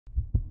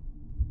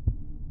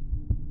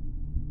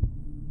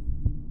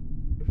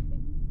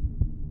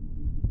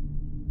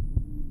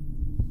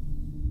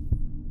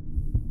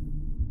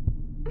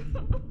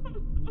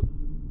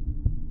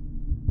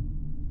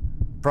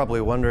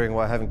Probably wondering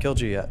why I haven't killed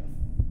you yet.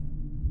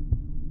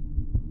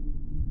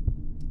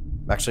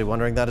 I'm actually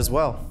wondering that as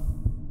well.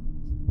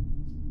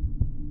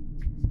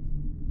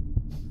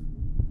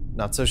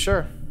 Not so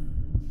sure.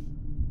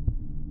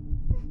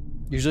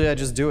 Usually I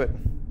just do it.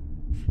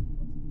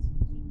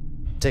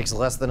 Takes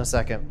less than a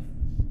second.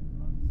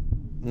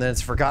 And then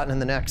it's forgotten in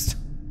the next.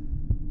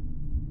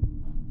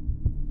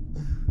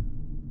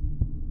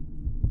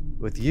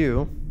 With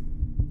you,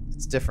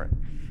 it's different.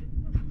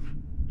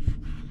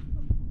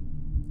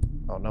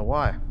 I don't know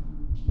why.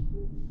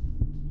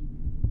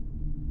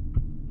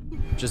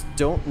 Just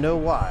don't know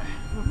why.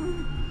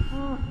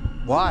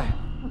 Why?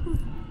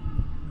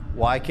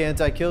 Why can't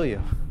I kill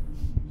you?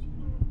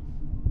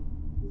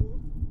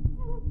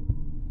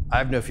 I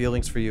have no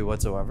feelings for you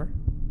whatsoever.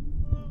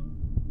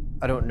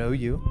 I don't know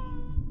you.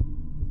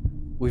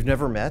 We've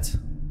never met.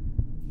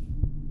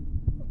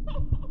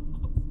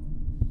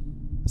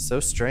 So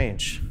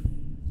strange.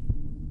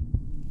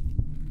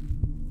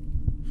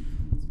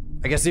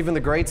 I guess even the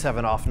greats have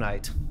an off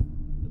night.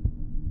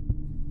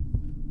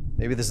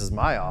 Maybe this is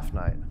my off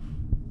night.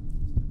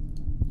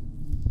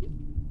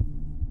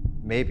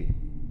 Maybe.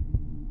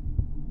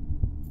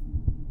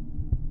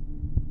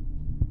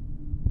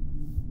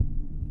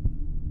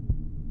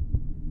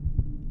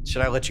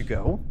 Should I let you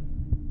go?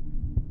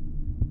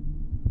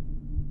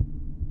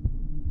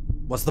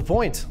 What's the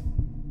point?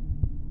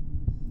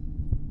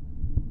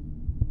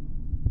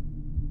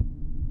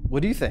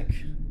 What do you think?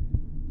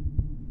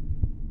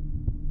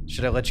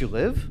 Should I let you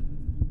live?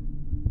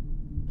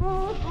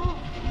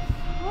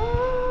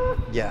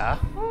 Yeah.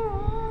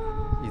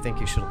 You think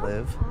you should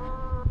live?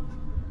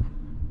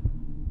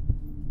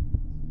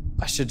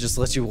 I should just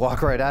let you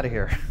walk right out of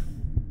here.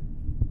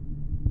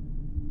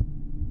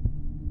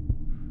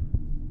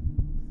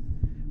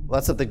 Well,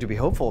 that's something to be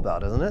hopeful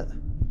about, isn't it?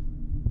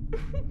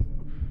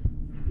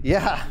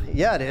 Yeah,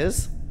 it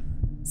is.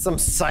 Some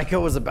psycho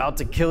was about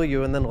to kill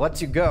you and then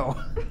let you go.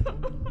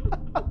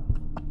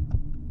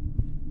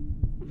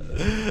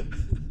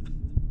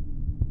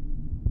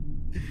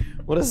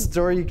 What a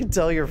story you can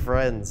tell your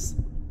friends.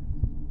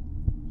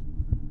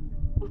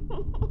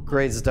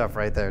 Great stuff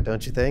right there,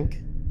 don't you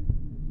think?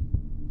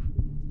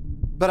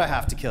 But I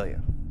have to kill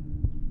you.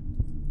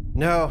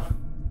 No,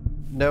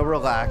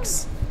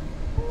 relax.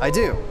 I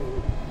do.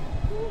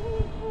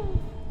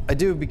 I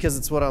do because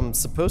it's what I'm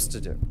supposed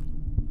to do.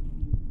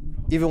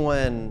 Even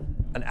when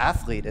an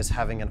athlete is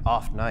having an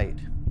off night,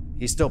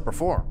 he still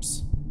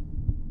performs.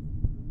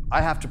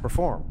 I have to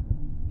perform.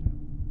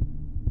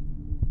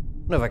 I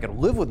don't know if I could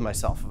live with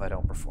myself if I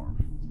don't perform.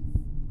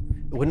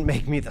 It wouldn't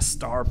make me the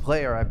star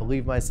player I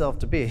believe myself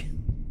to be.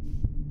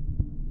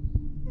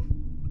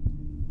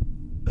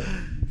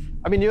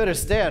 I mean, you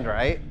understand,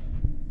 right?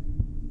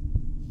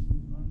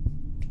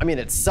 I mean,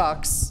 it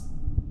sucks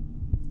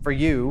for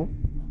you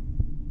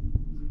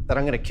that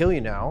I'm gonna kill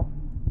you now,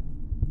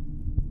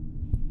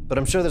 but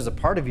I'm sure there's a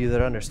part of you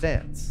that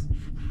understands.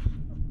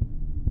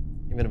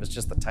 Even if it's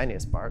just the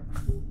tiniest part.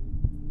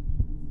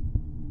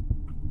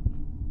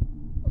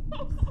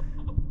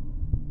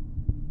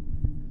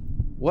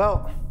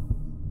 Well,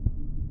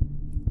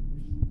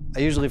 I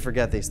usually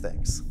forget these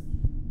things,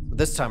 but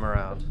this time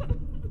around,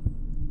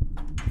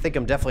 I think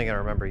I'm definitely gonna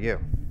remember you.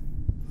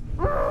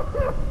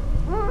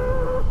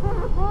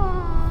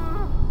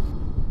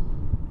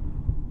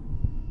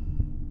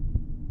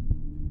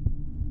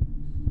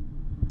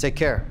 Take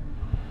care.